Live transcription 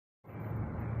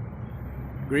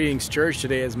Greetings, church.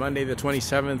 Today is Monday, the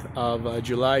 27th of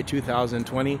July,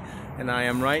 2020, and I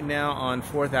am right now on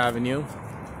 4th Avenue,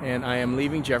 and I am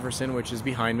leaving Jefferson, which is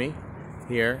behind me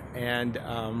here, and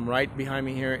right behind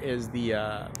me here is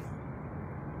the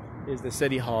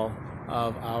City Hall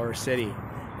of our city,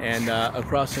 and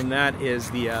across from that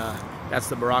is that's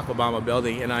the Barack Obama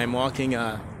building, and I am walking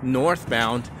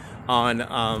northbound on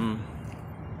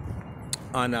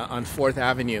 4th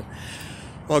Avenue.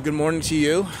 Well, good morning to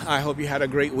you. I hope you had a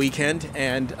great weekend,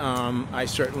 and I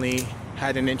certainly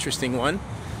had an interesting one.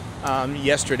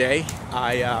 Yesterday,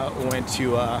 I went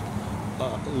to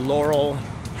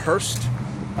Laurelhurst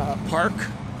Park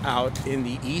out in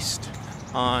the east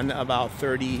on about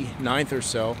 39th or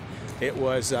so. It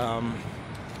was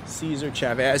Cesar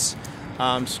Chavez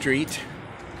Street,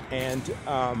 and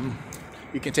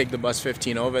you can take the bus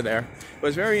 15 over there. It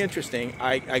was very interesting.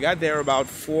 I got there about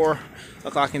 4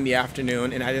 o'clock in the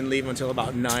afternoon, and I didn't leave until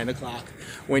about 9 o'clock.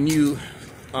 When you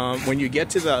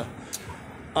get to the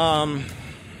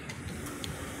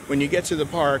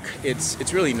park,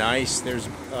 it's really nice. There's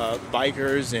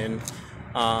bikers, and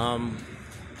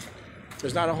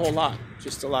there's not a whole lot.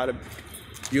 Just a lot of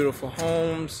beautiful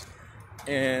homes,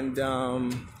 and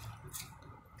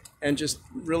just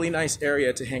really nice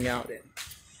area to hang out in.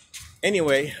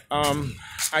 Anyway,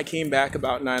 I came back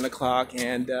about 9 o'clock,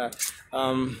 and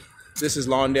this is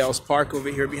Lawndale's Park over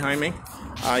here behind me.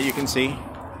 You can see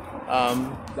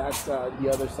that's the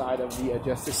other side of the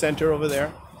Justice Center over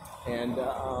there, and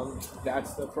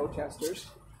that's the protesters.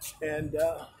 And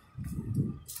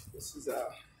this is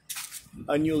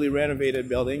a newly renovated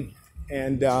building,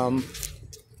 and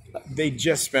they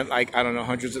just spent, like, I don't know,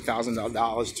 hundreds of thousands of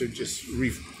dollars to just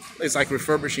it's like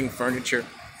refurbishing furniture.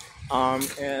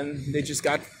 And they just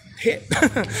got hit.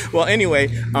 Well, anyway,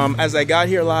 as I got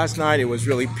here last night, it was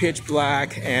really pitch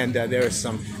black, and there was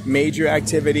some major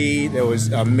activity. There was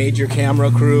major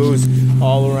camera crews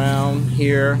all around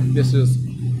here. This is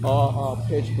all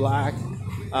pitch black.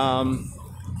 I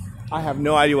have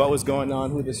no idea what was going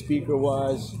on, who the speaker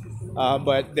was,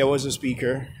 but there was a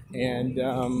speaker, and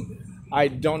I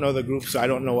don't know the group, so I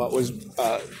don't know what was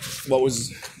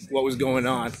going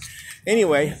on.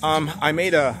 Anyway, I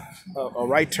made a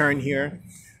right turn here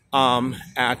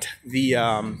at the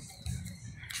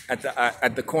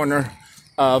corner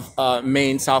of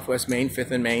Main, Southwest Main,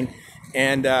 5th and Main,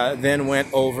 and then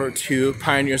went over to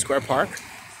Pioneer Square Park,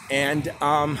 and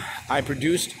I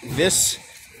produced this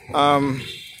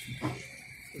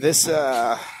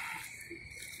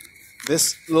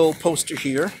little poster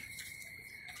here.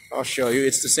 I'll show you.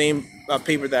 It's the same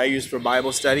paper that I used for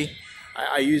Bible study.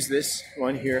 I use this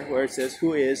one here where it says,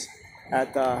 "Who is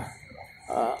at the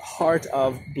heart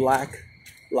of Black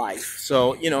life?"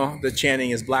 So, you know, the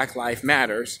chanting is Black Life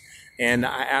Matters. And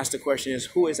I asked the question is,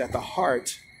 who is at the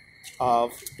heart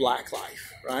of Black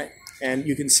life, right? And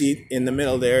you can see in the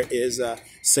middle there is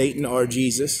Satan or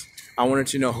Jesus. I wanted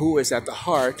to know who is at the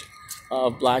heart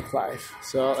of Black life.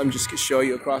 So I'm just going to show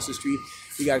you across the street.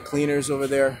 You got cleaners over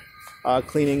there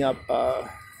cleaning up. I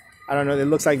don't know. It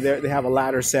looks like they have a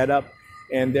ladder set up,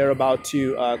 and they're about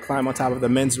to climb on top of the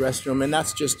men's restroom, and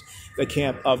that's just the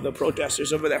camp of the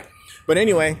protesters over there. But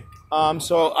anyway,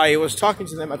 so I was talking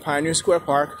to them at Pioneer Square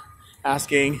Park,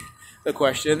 asking the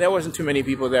question. There wasn't too many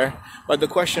people there, but the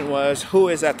question was, who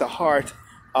is at the heart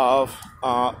of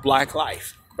Black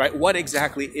life, right? What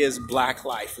exactly is Black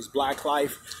life? Is Black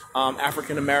life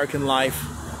African-American life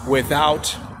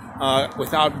without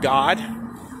God?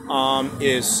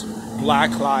 Is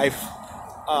Black life...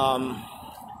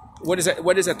 What is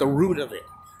at the root of it?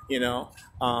 You know,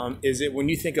 is it when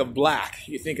you think of black,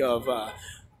 you think of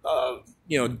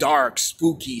dark,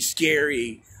 spooky,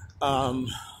 scary,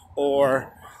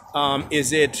 or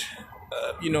is it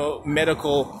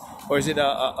medical, or is it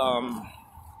a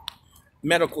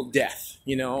medical death?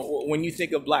 You know, when you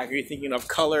think of black, are you thinking of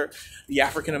color, the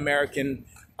African American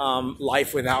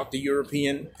life without the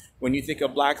European? When you think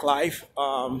of Black life,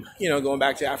 going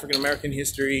back to African American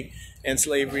history and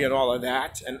slavery and all of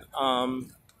that. And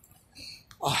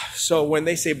so when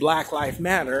they say Black Life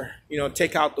Matter,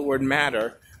 take out the word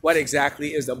matter. What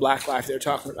exactly is the Black life they're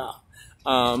talking about?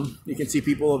 You can see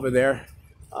people over there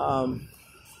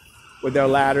with their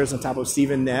ladders on top of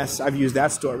Stephen Ness. I've used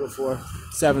that store before,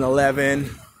 7-Eleven.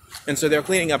 And so they're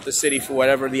cleaning up the city for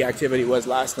whatever the activity was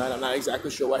last night. I'm not exactly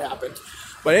sure what happened.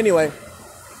 But anyway,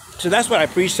 so that's what I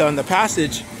preached on. The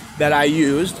passage that I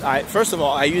used, first of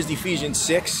all, I used Ephesians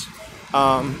 6,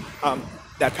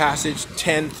 that passage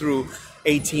 10 through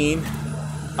 18.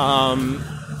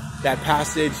 That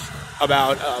passage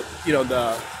about,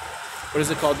 what is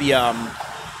it called? The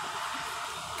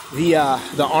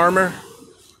armor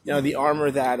the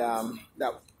armor that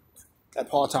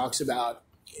Paul talks about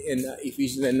in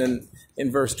Ephesians, and then in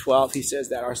verse 12 he says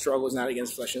that our struggle is not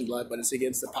against flesh and blood, but it's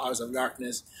against the powers of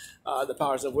darkness, the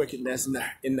powers of wickedness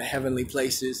in the heavenly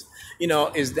places.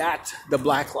 Is that the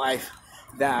black life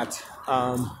that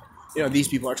these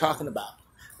people are talking about,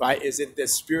 right? Is it the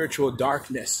spiritual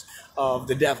darkness of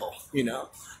the devil?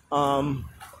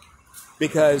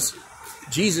 Because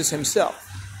Jesus himself,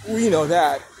 we know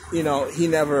that he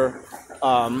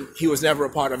was never a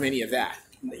part of any of that.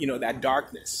 That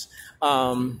darkness.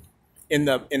 In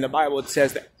the Bible, it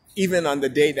says that even on the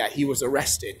day that he was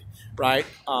arrested, right?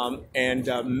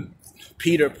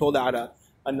 Peter pulled out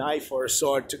a knife or a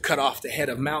sword to cut off the head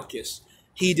of Malchus.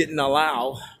 He didn't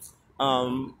allow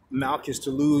Malchus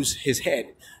to lose his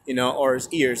head, or his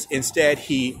ears. Instead,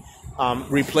 he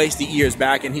replaced the ears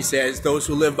back, and he says, "Those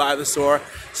who live by the sword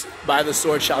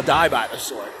shall die by the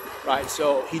sword." Right.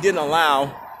 So he didn't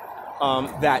allow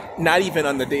that. Not even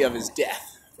on the day of his death.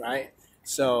 Right.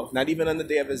 So not even on the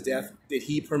day of his death did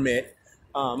he permit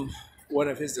one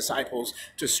of his disciples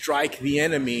to strike the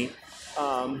enemy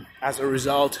as a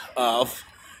result of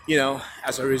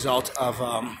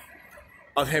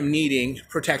him needing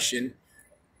protection.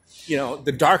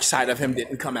 The dark side of him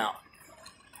didn't come out.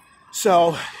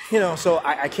 So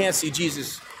I can't see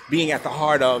Jesus being at the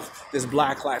heart of this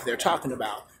black life they're talking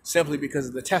about, simply because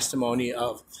of the testimony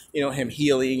of him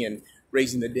healing and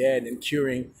raising the dead and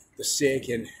curing the sick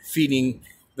and feeding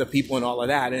the people and all of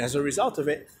that. And as a result of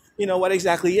it, what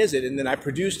exactly is it? And then I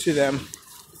produced to them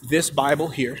this Bible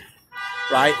here,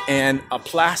 right? And a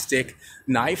plastic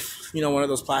knife, one of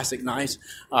those plastic knives,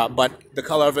 but the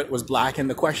color of it was black. And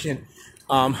the question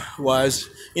was,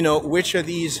 which of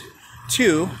these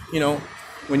two,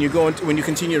 when you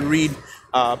continue to read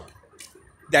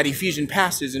that Ephesian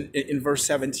passage in verse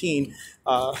 17,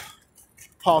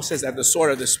 Paul says that the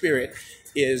sword of the Spirit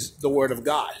is the word of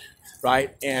God,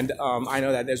 right? And I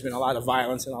know that there's been a lot of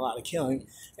violence and a lot of killing.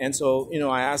 And so,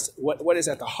 I asked, what is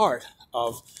at the heart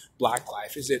of black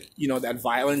life? Is it, that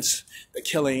violence, the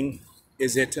killing?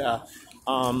 Is it, the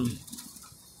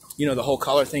whole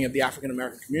color thing of the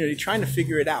African-American community? Trying to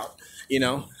figure it out,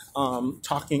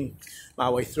 talking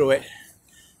my way through it.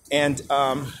 And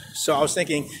so I was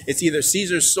thinking it's either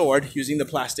Caesar's sword, using the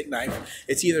plastic knife.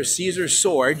 It's either Caesar's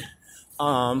sword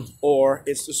or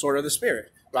it's the sword of the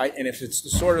Spirit, right? And if it's the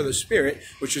sword of the Spirit,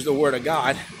 which is the word of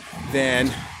God,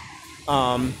 then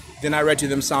I read to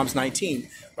them Psalms 19,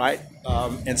 right?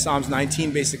 And Psalms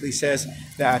 19 basically says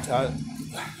that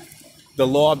the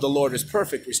law of the Lord is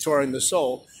perfect, restoring the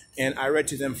soul. And I read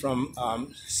to them from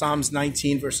Psalms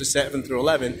 19, verses 7 through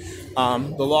 11.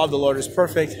 The law of the Lord is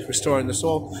perfect, restoring the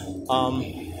soul.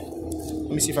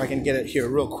 Let me see if I can get it here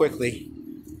real quickly.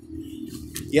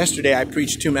 Yesterday, I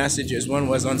preached two messages. One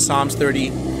was on Psalms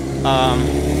 37,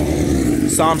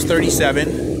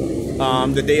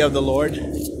 the day of the Lord.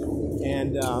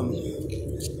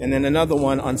 And then another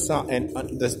one on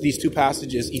these two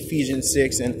passages, Ephesians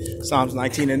 6 and Psalms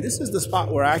 19. And this is the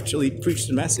spot where I actually preached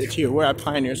the message here. We're at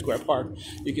Pioneer Square Park.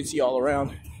 You can see all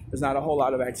around. There's not a whole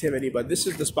lot of activity, but this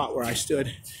is the spot where I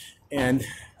stood. And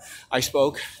I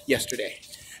spoke yesterday.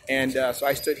 And so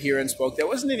I stood here and spoke. There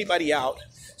wasn't anybody out,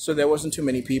 so there wasn't too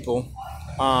many people.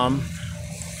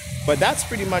 But that's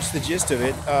pretty much the gist of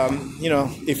it.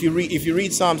 If you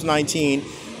read Psalms 19,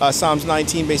 Psalms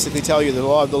 19 basically tell you the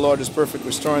law of the Lord is perfect,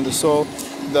 restoring the soul.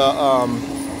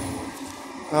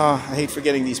 I hate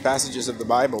forgetting these passages of the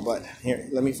Bible, but here,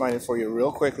 let me find it for you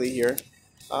real quickly here.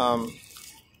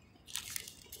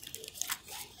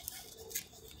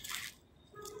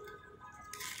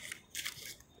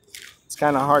 It's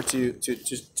kind of hard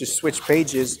to switch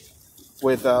pages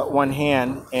with one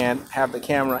hand and have the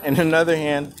camera in another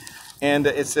hand. And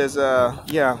it says,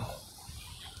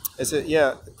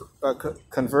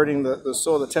 converting the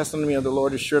soul. The testimony of the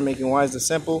Lord is sure, making wise the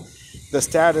simple. The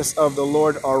status of the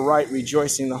Lord are right,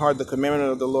 rejoicing the heart. The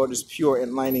commandment of the Lord is pure,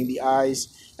 enlightening the eyes.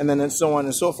 And then so on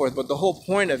and so forth. But the whole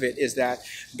point of it is that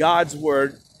God's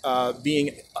word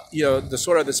being, the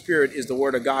sword of the Spirit is the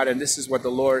word of God. And this is what the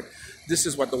word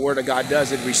of God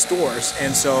does. It restores.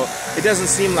 And so it doesn't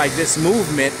seem like this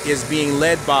movement is being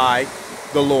led by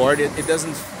the Lord. It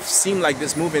doesn't seem like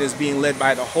this movement is being led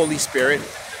by the Holy Spirit,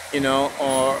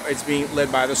 or it's being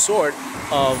led by the sword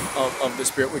of the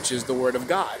Spirit, which is the word of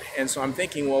God. And so I'm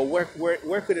thinking, well, where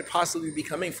could it possibly be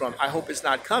coming from? I hope it's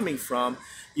not coming from,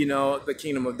 the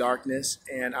kingdom of darkness,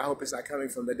 and I hope it's not coming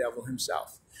from the devil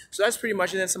himself. So that's pretty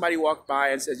much. And then somebody walked by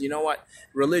and says, you know what?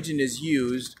 Religion is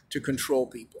used to control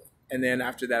people. And then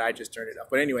after that, I just turned it up.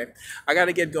 But anyway, I got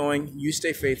to get going. You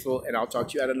stay faithful, and I'll talk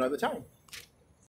to you at another time.